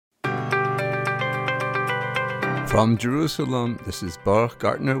From Jerusalem, this is Baruch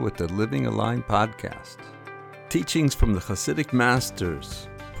Gartner with the Living Aligned podcast. Teachings from the Hasidic masters,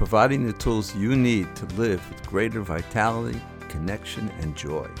 providing the tools you need to live with greater vitality, connection, and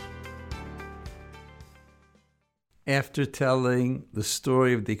joy. After telling the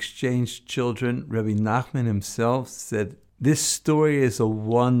story of the exchanged children, Rabbi Nachman himself said, "This story is a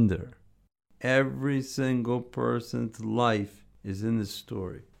wonder. Every single person's life is in this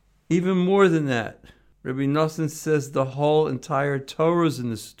story." Even more than that, Rabbi Nosson says the whole entire Torah is in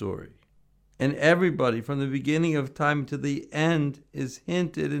this story. And everybody, from the beginning of time to the end, is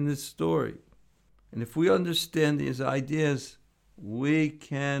hinted in this story. And if we understand these ideas, we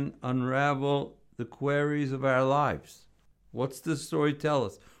can unravel the queries of our lives. What's the story tell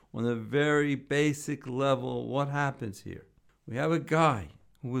us? On a very basic level, what happens here? We have a guy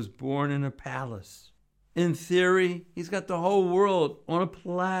who was born in a palace. In theory, he's got the whole world on a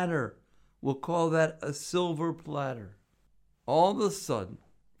platter. We'll call that a silver platter. All of a sudden,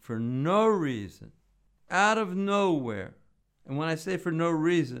 for no reason, out of nowhere, and when I say for no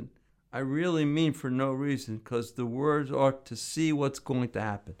reason, I really mean for no reason, because the words are to see what's going to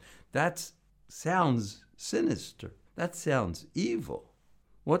happen. That sounds sinister. That sounds evil.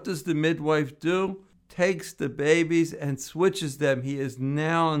 What does the midwife do? Takes the babies and switches them. He is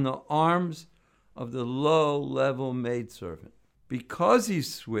now in the arms of the low-level maidservant. Because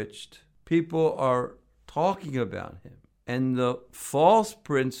he's switched, people are talking about him. And the false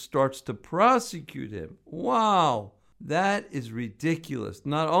prince starts to prosecute him. Wow, that is ridiculous.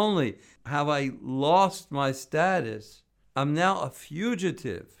 Not only have I lost my status, I'm now a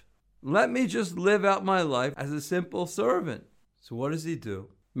fugitive. Let me just live out my life as a simple servant. So what does he do?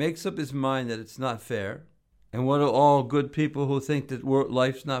 Makes up his mind that it's not fair. And what do all good people who think that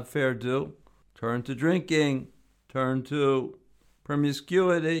life's not fair do? Turn to drinking, turn to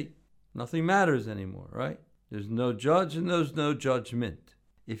promiscuity. Nothing matters anymore, right? There's no judge and there's no judgment.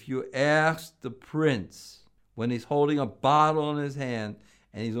 If you ask the prince, when he's holding a bottle in his hand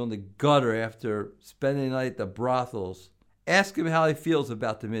and he's on the gutter after spending the night at the brothels, ask him how he feels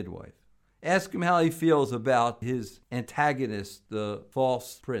about the midwife. Ask him how he feels about his antagonist, the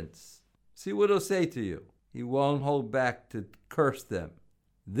false prince. See what he'll say to you. He won't hold back to curse them.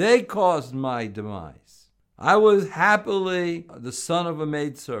 They caused my demise. I was happily the son of a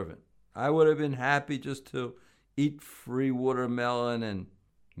maidservant. I would have been happy just to eat free watermelon and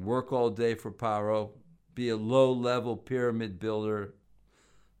work all day for Paro, be a low-level pyramid builder.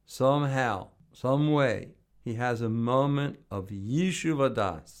 Somehow, some way, he has a moment of Yishuv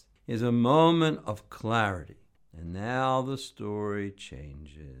Adas. He has a moment of clarity. And now the story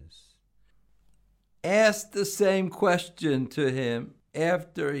changes. Ask the same question to him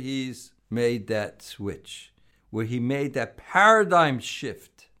after he's made that switch, where he made that paradigm shift.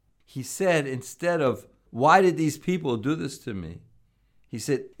 He said, instead of, why did these people do this to me? He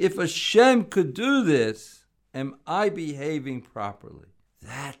said, if Hashem could do this, am I behaving properly?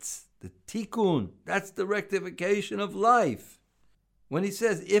 That's the tikkun. That's the rectification of life. When he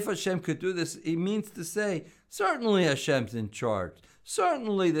says, if Hashem could do this, he means to say, certainly Hashem's in charge.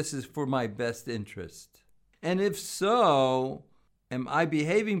 Certainly this is for my best interest. And if so, am I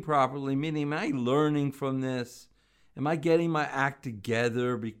behaving properly? Meaning, am I learning from this? Am I getting my act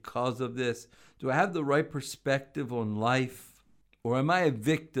together because of this? Do I have the right perspective on life? Or am I a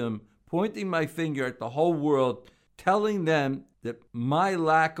victim, pointing my finger at the whole world, telling them that my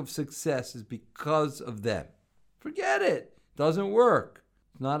lack of success is because of them? Forget it. Doesn't work.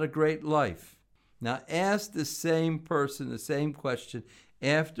 It's not a great life. Now ask the same person the same question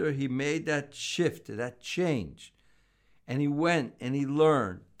after he made that shift, that change. And he went and he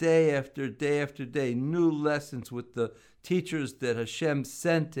learned day after day after day, new lessons with the teachers that Hashem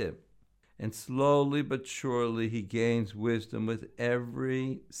sent him. And slowly but surely he gains wisdom with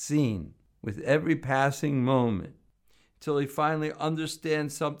every scene, with every passing moment, until he finally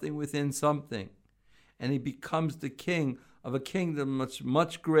understands something within something. And he becomes the king of a kingdom much,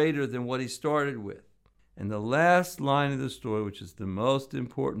 much greater than what he started with. And the last line of the story, which is the most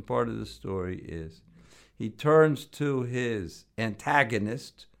important part of the story, is he turns to his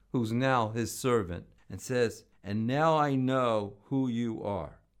antagonist, who's now his servant, and says, and now I know who you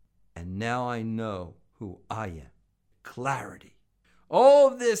are. And now I know who I am. Clarity. All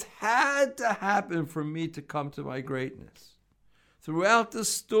of this had to happen for me to come to my greatness. Throughout the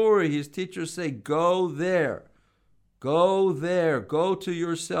story, his teachers say, go there. Go there. Go to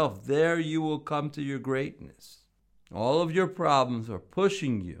yourself. There you will come to your greatness. All of your problems are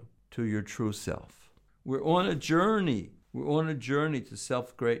pushing you to your true self. We're on a journey. We're on a journey to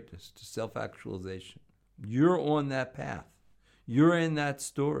self-greatness, to self-actualization. You're on that path. You're in that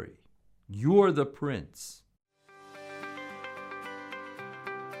story. You're the prince.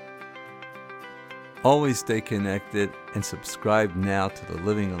 Always stay connected and subscribe now to the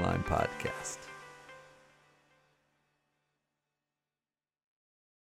Living Aligned podcast.